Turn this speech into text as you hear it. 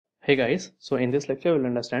Hey guys, so in this lecture we'll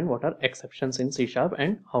understand what are exceptions in C#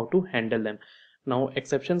 and how to handle them. Now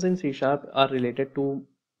exceptions in C# are related to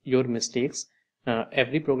your mistakes.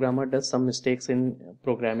 Every programmer does some mistakes in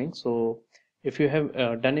programming. So if you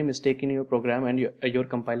have done a mistake in your program and your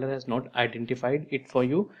compiler has not identified it for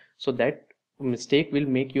you, so that mistake will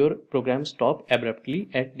make your program stop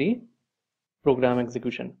abruptly at the program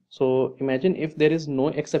execution. So imagine if there is no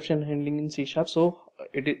exception handling in C#, so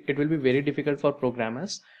it will be very difficult for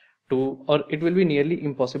programmers to, or it will be nearly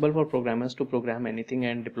impossible for programmers to program anything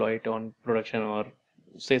and deploy it on production, or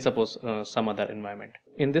say suppose some other environment.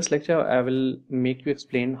 In this lecture I will make you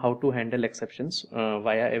explain how to handle exceptions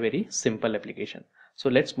via a very simple application. So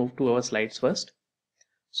let's move to our slides first.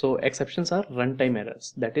 So exceptions are runtime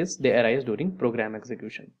errors, that is they arise during program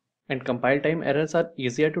execution. And compile time errors are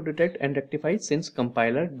easier to detect and rectify since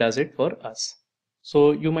compiler does it for us.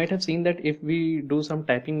 So you might have seen that if we do some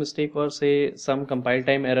typing mistake or say some compile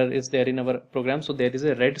time error is there in our program, so there is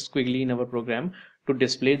a red squiggly in our program to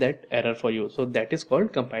display that error for you. So that is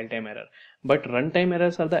called compile time error. But runtime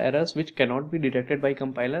errors are the errors which cannot be detected by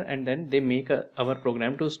compiler, and then they make our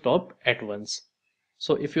program to stop at once.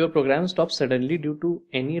 So if your program stops suddenly due to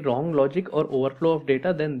any wrong logic or overflow of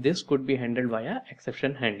data, then this could be handled via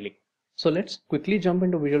exception handling. So let's quickly jump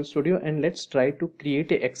into Visual Studio and let's try to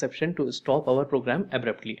create an exception to stop our program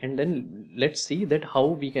abruptly, and then let's see that how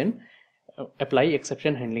we can apply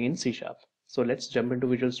exception handling in C#. So let's jump into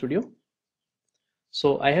Visual Studio.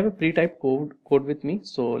 So I have a pre-typed code with me,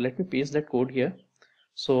 so let me paste that code here.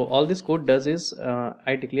 So all this code does is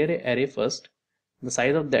I declare an array first. The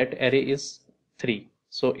size of that array is 3,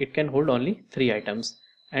 so it can hold only 3 items,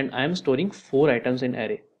 and I am storing 4 items in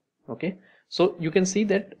array. Okay, so you can see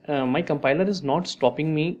that my compiler is not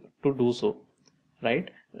stopping me to do so, right?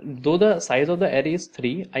 Though the size of the array is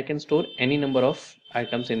 3, I can store any number of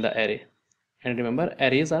items in the array. And remember,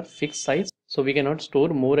 arrays are fixed size, so we cannot store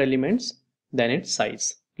more elements than its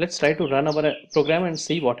size. Let's try to run our program and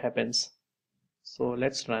see what happens. So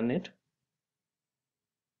let's run it.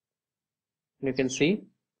 You can see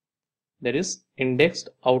there is indexed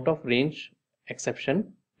out of range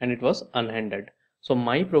exception and it was unhandled. So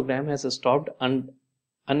my program has stopped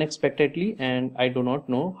unexpectedly and I do not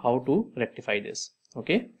know how to rectify this.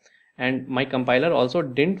 Okay, and my compiler also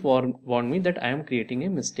didn't warn me that I am creating a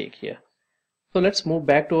mistake here. So let's move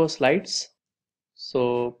back to our slides.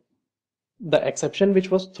 So the exception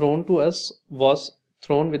which was thrown to us was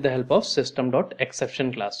thrown with the help of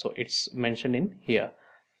system.exception class. So it's mentioned in here.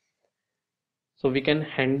 So we can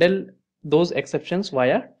handle those exceptions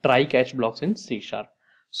via try catch blocks in C#.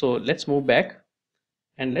 So let's move back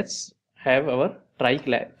and let's have our try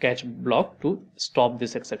catch block to stop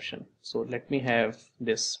this exception. So let me have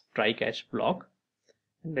this try catch block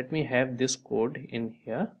and let me have this code in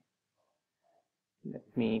here. Let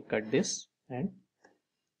me cut this, and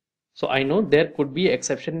so I know there could be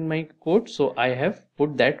exception in my code, so I have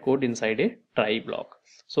put that code inside a try block.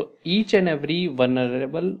 So each and every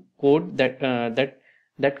vulnerable code that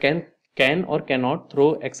can or cannot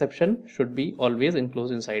throw exception should be always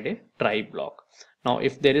enclosed inside a try block. Now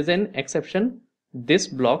if there is an exception, this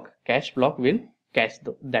block, catch block, will catch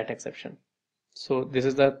that exception. So this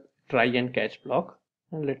is the try and catch block,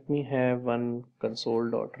 and let me have one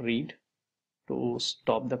console.read to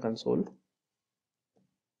stop the console.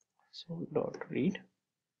 So .read,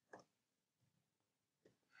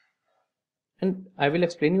 and I will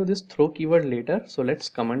explain you this throw keyword later. So let's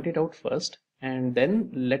comment it out first, and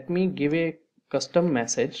then let me give a custom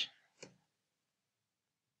message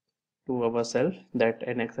to ourselves that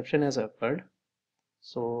an exception has occurred.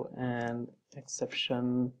 So an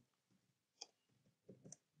exception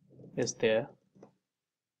is there.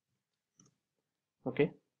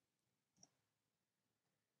 Okay,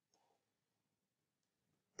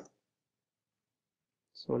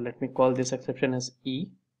 so let me call this exception as E,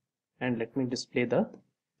 and let me display the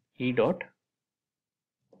E dot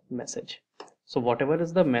message. So whatever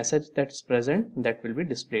is the message that's present, that will be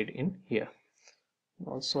displayed in here.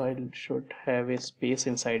 Also I should have a space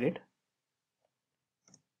inside it.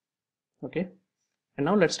 Okay, and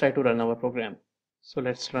now let's try to run our program. So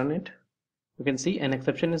let's run it. You can see an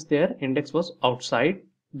exception is there. Index was outside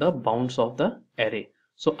the bounds of the array.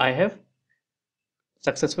 So I have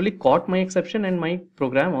successfully caught my exception and my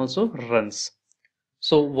program also runs.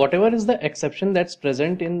 So whatever is the exception that's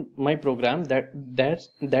present in my program,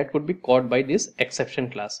 that could be caught by this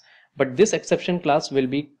exception class. But this exception class will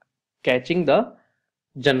be catching the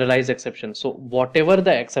generalized exception. So whatever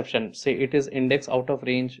the exception, say it is index out of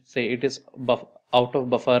range, say it is out of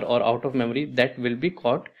buffer or out of memory, that will be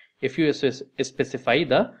caught if you specify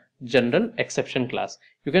the general exception class.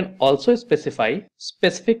 You can also specify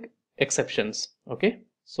specific exceptions. Okay,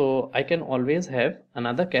 so I can always have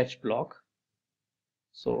another catch block.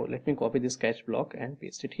 So let me copy this catch block and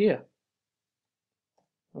paste it here.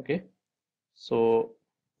 Okay, so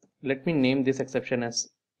let me name this exception as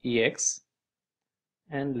EX,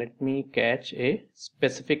 and let me catch a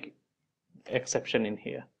specific exception in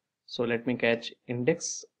here. So let me catch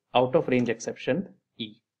index out of range exception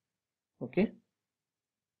E. Okay,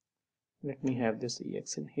 let me have this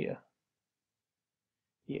EX in here,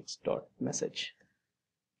 EX dot message.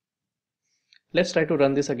 Let's try to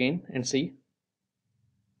run this again and see.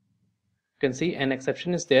 You can see an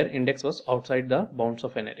exception is there, index was outside the bounds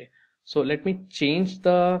of an array. So let me change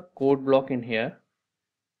the code block in here,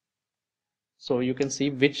 so you can see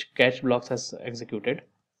which catch blocks has executed.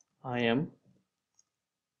 I am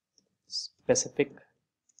specific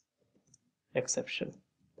exception.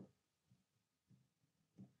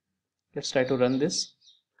 Let's try to run this.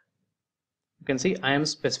 You can see I am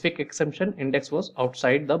specific exception, index was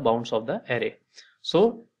outside the bounds of the array.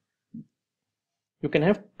 So you can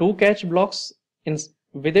have two catch blocks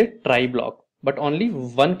with a try block, but only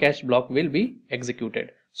one catch block will be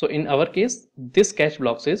executed. So in our case, this catch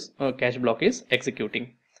block is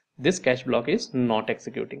executing, this catch block is not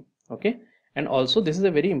executing. Okay, and also this is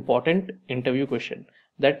a very important interview question,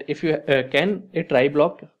 that if you can a try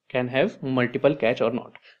block can have multiple catch or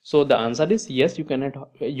not. So the answer is yes, you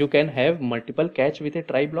can have multiple catch with a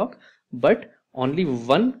try block, but only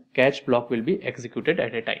one catch block will be executed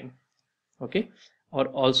at a time. Okay, or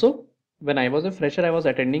also when I was a fresher, I was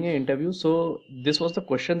attending an interview, so this was the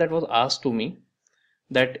question that was asked to me,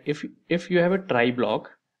 that if you have a try block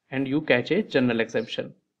and you catch a general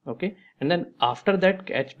exception, okay, and then after that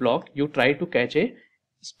catch block you try to catch a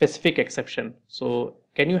specific exception, so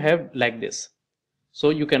can you have like this? So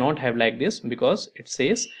you cannot have like this, because it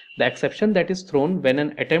says the exception that is thrown when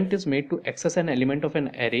an attempt is made to access an element of an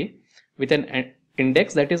array with an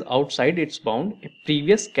index that is outside its bound, a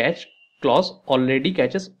previous catch clause already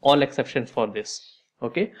catches all exceptions for this.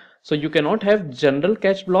 Okay, so you cannot have general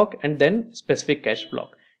catch block and then specific catch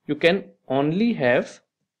block. You can only have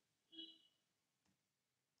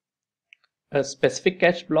a specific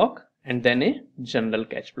catch block and then a general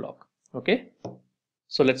catch block. Okay,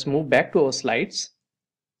 so let's move back to our slides.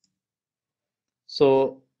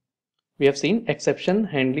 So we have seen exception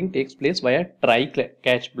handling takes place via try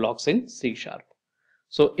catch blocks in C#.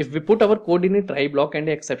 So if we put our code in a try block and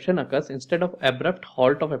an exception occurs, instead of abrupt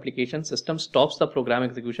halt of application, system stops the program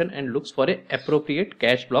execution and looks for a appropriate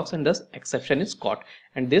catch blocks, and thus exception is caught.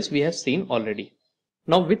 And this we have seen already.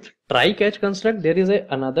 Now with try catch construct, there is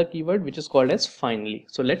another keyword which is called as finally.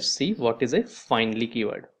 So let's see what is a finally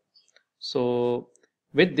keyword. So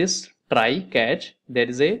with this try catch, there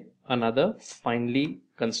is another finally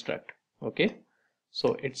construct. Okay,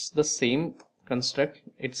 so it's the same construct,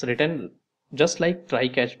 it's written just like try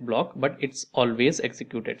catch block, but it's always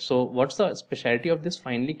executed. So what's the specialty of this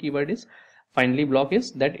finally keyword is, finally block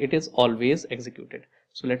is that it is always executed.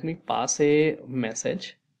 So let me pass a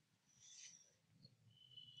message,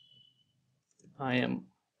 I am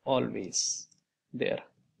always there.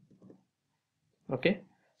 Okay,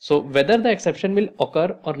 so whether the exception will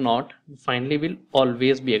occur or not, finally will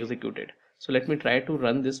always be executed. So let me try to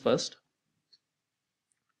run this first.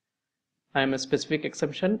 I am a specific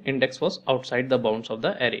exception, index was outside the bounds of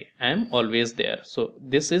the array, I am always there. So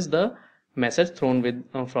this is the message thrown with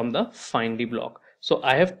from the finally block. So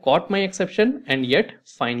I have caught my exception and yet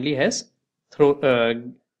finally has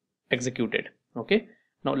executed. Okay,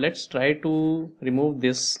 now let's try to remove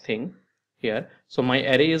this thing here. So my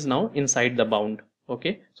array is now inside the bound.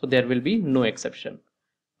 Okay, so there will be no exception,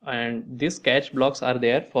 and these catch blocks are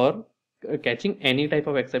there for catching any type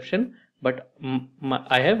of exception, but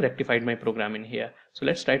I have rectified my program in here. So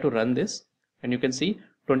let's try to run this, and you can see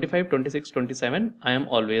 25, 26, 27, I am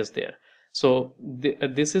always there. So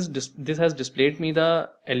this has displayed me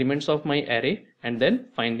the elements of my array, and then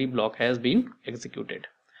finally block has been executed.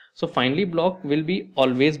 So finally block will be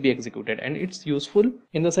always be executed, and it's useful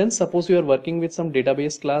in the sense, suppose you are working with some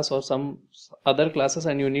database class or some other classes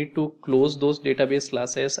and you need to close those database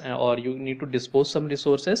classes, or you need to dispose some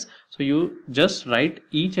resources, so you just write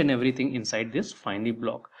each and everything inside this finally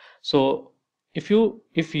block. So if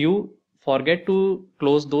you forget to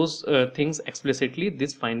close those things explicitly,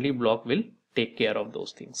 this finally block will take care of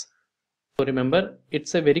those things. So remember,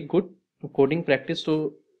 it's a very good coding practice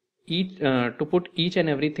to put each and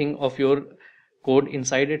everything of your code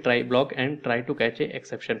inside a try block and try to catch a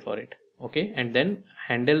exception for it. Okay, and then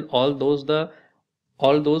handle all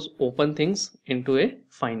those open things into a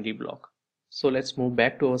finally block. So let's move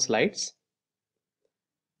back to our slides.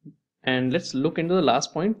 And let's look into the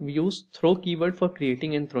last point. We use throw keyword for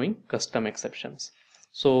creating and throwing custom exceptions.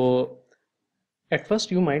 So at first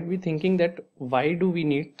you might be thinking that why do we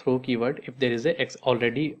need throw keyword if there is a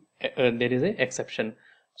there is a exception.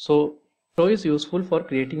 So throw is useful for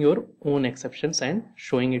creating your own exceptions and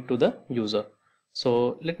showing it to the user.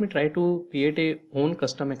 So let me try to create a own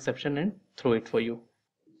custom exception and throw it for you.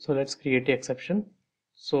 So let's create a exception.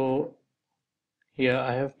 So here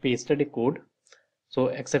I have pasted a code. So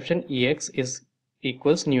exception ex is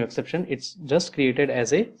equals new exception. It's just created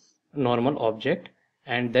as a normal object,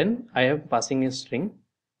 and then I am passing a string.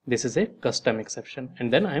 This is a custom exception,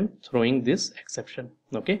 and then I am throwing this exception.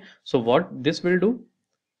 Okay, so what this will do,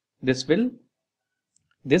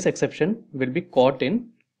 this exception will be caught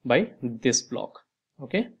in by this block.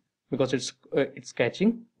 Okay, because it's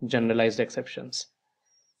catching generalized exceptions.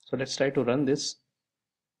 So let's try to run this.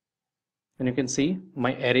 And you can see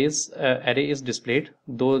my array is displayed,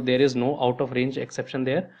 though there is no out of range exception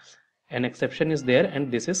there. An exception is there,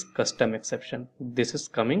 and this is custom exception. This is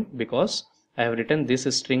coming because I have written this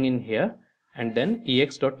string in here, and then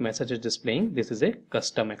ex.message is displaying this is a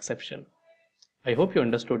custom exception. I hope you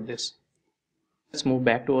understood this. Let's move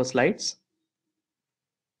back to our slides.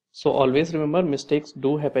 So always remember, mistakes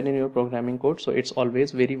do happen in your programming code, so it's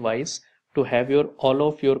always very wise to have all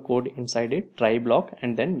of your code inside a try block,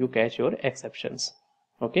 and then you catch your exceptions.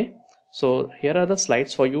 Okay, so here are the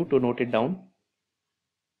slides for you to note it down.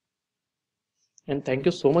 And thank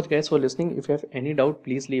you so much guys for listening. If you have any doubt,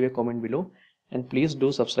 please leave a comment below, and please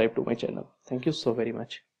do subscribe to my channel. Thank you so very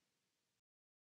much.